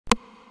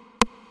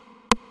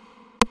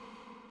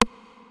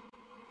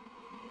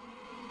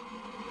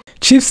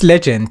Chiefs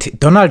legend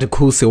Donald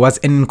Kuse was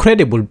an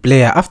incredible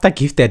player after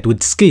gifted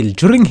with skill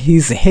during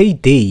his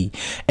heyday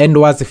and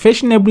was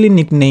fashionably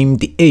nicknamed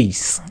the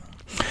Ace.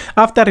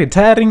 After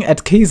retiring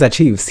at Kaizer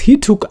Chiefs, he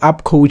took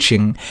up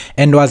coaching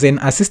and was an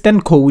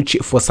assistant coach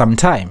for some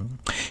time.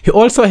 He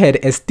also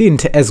had a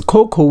stint as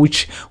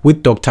co-coach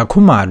with Dr.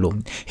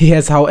 Khumalo. He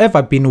has,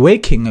 however, been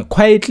working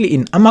quietly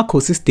in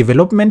Amakhosi's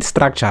development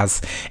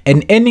structures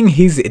and earning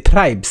his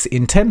stripes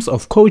in terms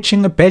of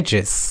coaching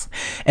badges.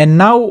 And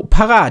now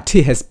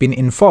Phakathi has been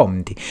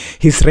informed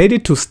he's ready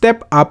to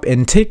step up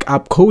and take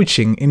up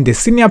coaching in the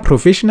senior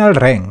professional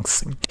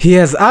ranks. He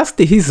has asked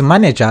his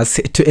managers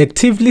to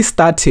actively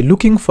start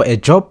looking for a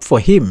job for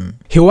him.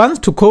 He wants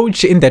to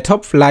coach in the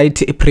top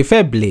flight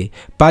preferably,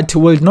 but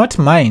will not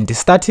mind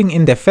starting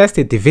in the first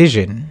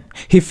division.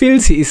 He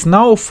feels he is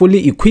now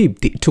fully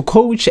equipped to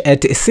coach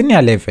at a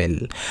senior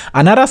level.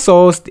 Another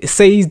source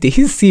says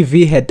his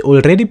CV had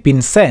already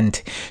been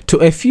sent to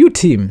a few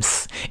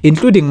teams,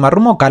 including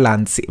Marumo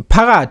Gallants.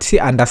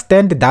 Phakathi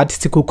understand that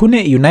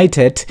Sekhukhune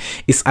United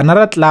is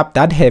another club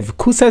that have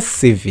Kuse's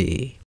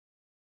CV.